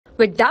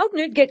With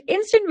Doubtnut, get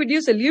instant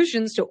video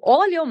solutions to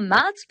all your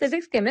maths,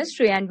 physics,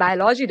 chemistry, and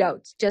biology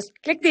doubts. Just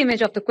click the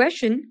image of the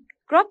question,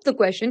 crop the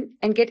question,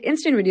 and get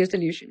instant video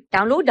solution.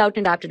 Download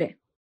Doubtnut app today.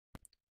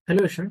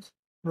 Hello students,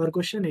 our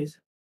question is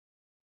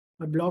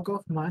a block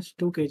of mass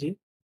 2 kg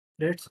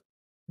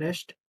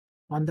rest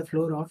on the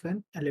floor of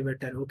an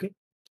elevator, okay,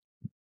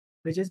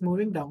 which is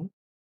moving down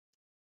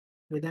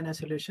with an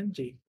acceleration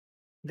g.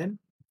 Then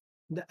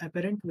the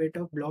apparent weight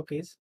of block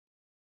is,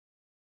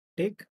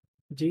 take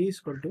g is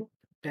equal to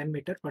 10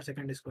 meter per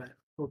second square,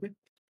 okay.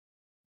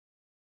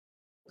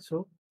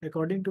 So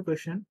according to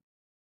question,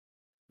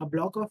 a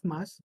block of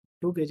mass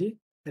 2 kg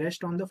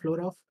rests on the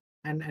floor of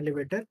an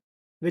elevator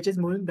which is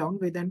moving down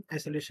with an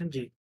acceleration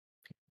g.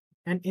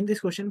 And in this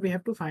question we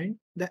have to find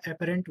the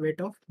apparent weight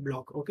of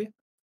block, okay.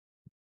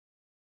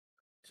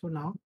 So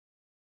now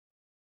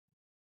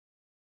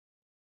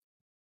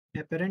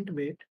apparent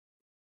weight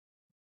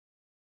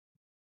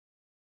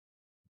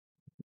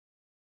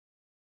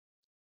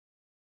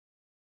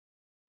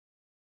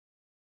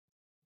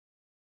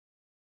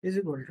is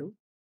equal to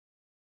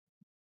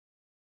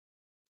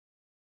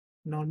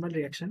normal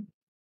reaction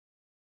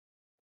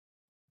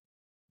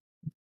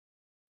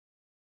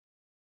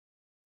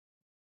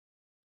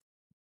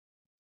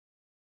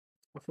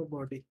of a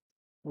body,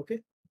 okay.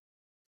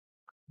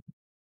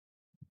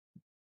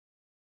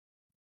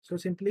 So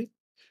simply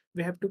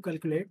we have to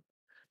calculate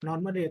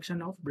normal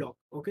reaction of block,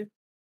 okay.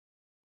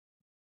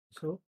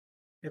 So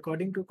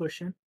according to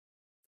question,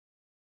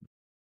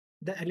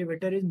 the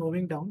elevator is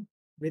moving down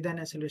with an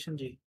acceleration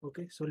g,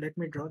 okay. So let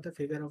me draw the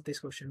figure of this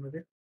question,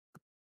 okay.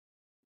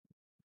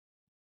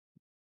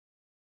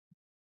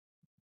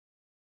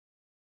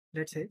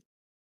 Let's say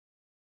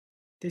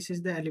this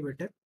is the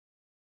elevator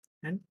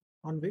and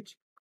on which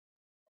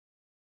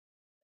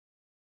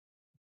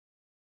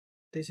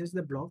this is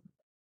the block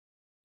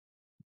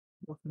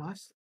of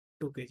mass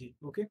 2 kg,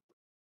 okay.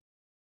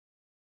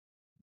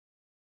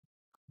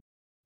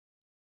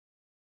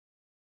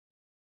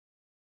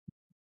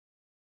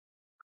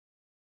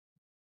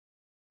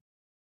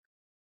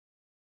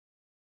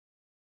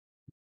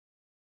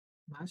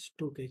 Mass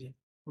 2 kg,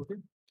 okay.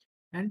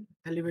 And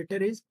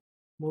elevator is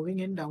moving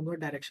in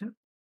downward direction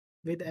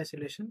with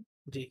acceleration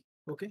g,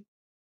 okay.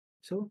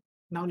 So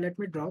now let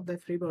me draw the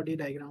free body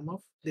diagram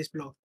of this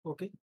block,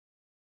 okay.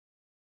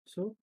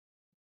 So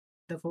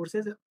the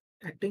forces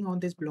acting on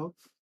this block,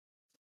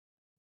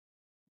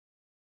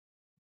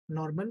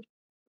 normal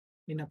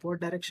in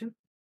upward direction,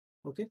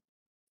 okay,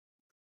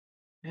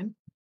 and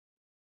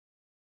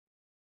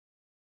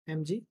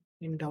mg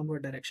in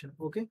downward direction,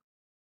 okay.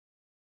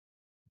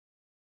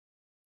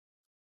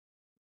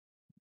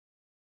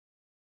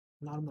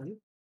 Normal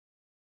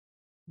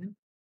and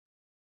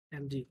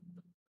mg,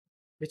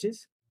 which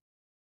is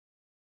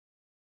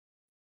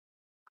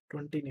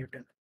 20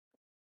 Newton,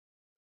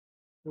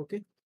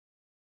 okay.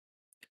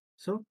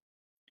 So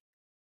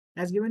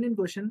as given in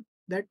question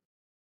that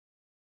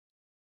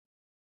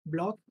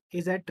block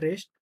is at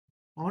rest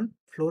on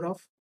floor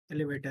of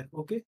elevator,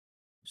 okay.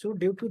 So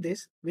due to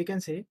this we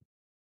can say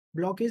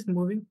block is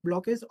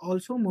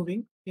also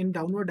moving in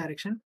downward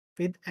direction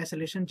with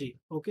acceleration g,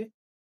 okay.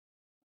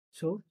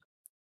 So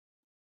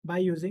by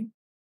using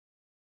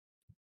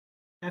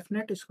F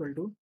net is equal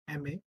to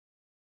ma,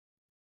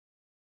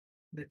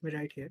 let me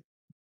write here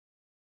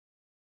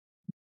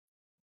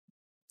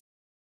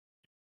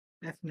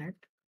F net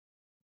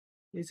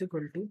is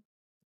equal to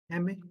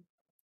ma,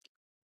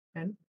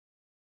 and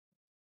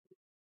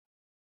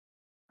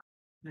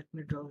let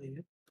me draw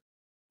here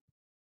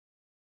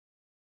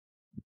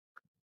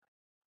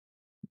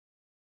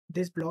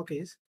this block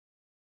is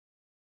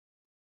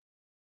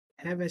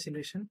have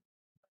acceleration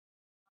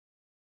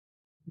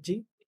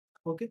g,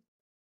 okay.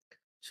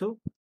 So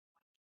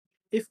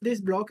if this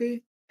block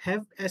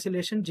have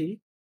acceleration g,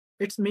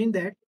 it's mean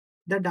that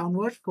the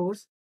downward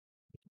force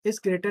is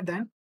greater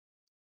than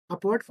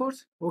upward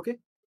force, okay.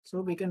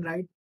 So we can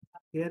write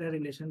here a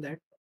relation that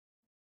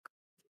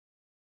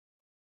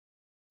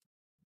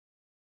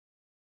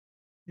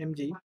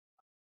mg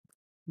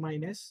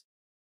minus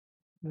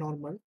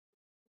normal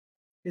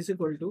is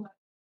equal to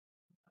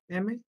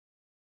ma,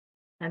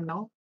 and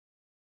now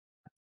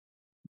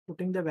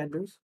putting the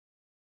values,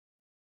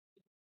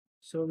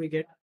 so we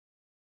get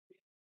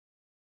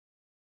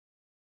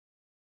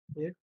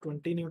here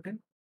 20 Newton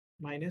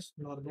minus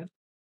normal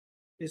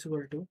is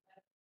equal to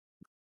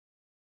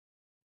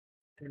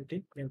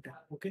 20 Newton,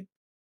 okay.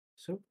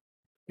 So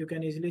you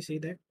can easily see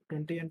that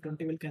 20 and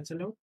 20 will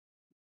cancel out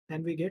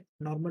and we get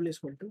normal is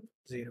equal to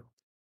 0.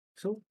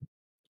 So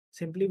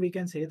simply we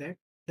can say that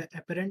the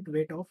apparent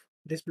weight of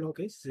this block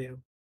is 0.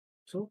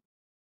 So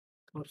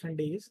option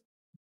D is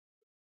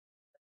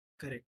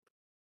correct,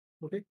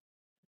 okay.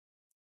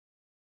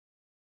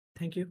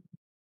 Thank you.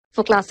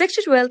 For class 6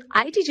 to 12,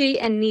 IIT JEE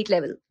and NEET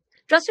level.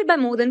 Trusted by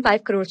more than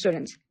 5 crore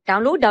students.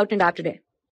 Download Doubtnut app today.